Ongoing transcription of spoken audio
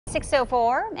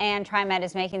6:04, and TriMet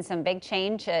is making some big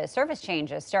service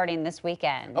changes starting this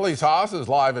weekend. Elise Haas is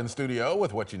live in studio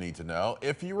with what you need to know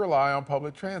if you rely on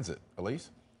public transit.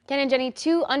 Elise? Ken and Jenny,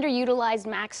 2 underutilized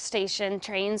MAX station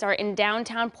trains in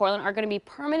downtown Portland are going to be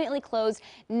permanently closed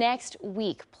next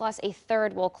week. Plus, a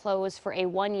third will close for a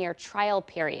 1-year trial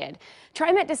period.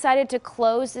 TriMet decided to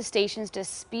close the stations to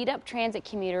speed up transit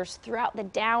commuters throughout the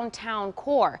downtown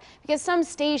core because some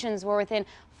stations were within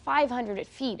 500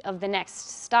 feet of the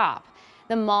next stop.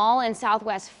 The Mall and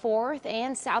Southwest 4th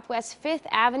and Southwest 5th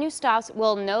Avenue stops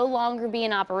will no longer be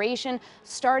in operation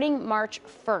starting March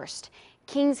 1st.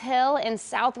 Kings Hill and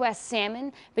Southwest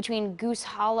Salmon between Goose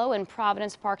Hollow and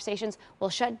Providence Park stations will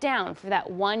shut down for that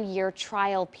 1-year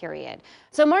trial period.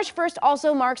 So March 1st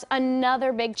also marks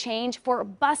another big change for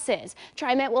buses.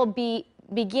 TriMet will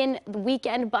begin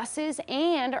weekend buses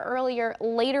and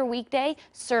later weekday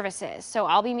services. So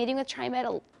I'll be meeting with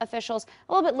TriMet officials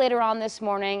a little bit later on this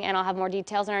morning, and I'll have more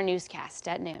details in our newscast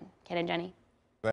at noon. Ken and Jenny.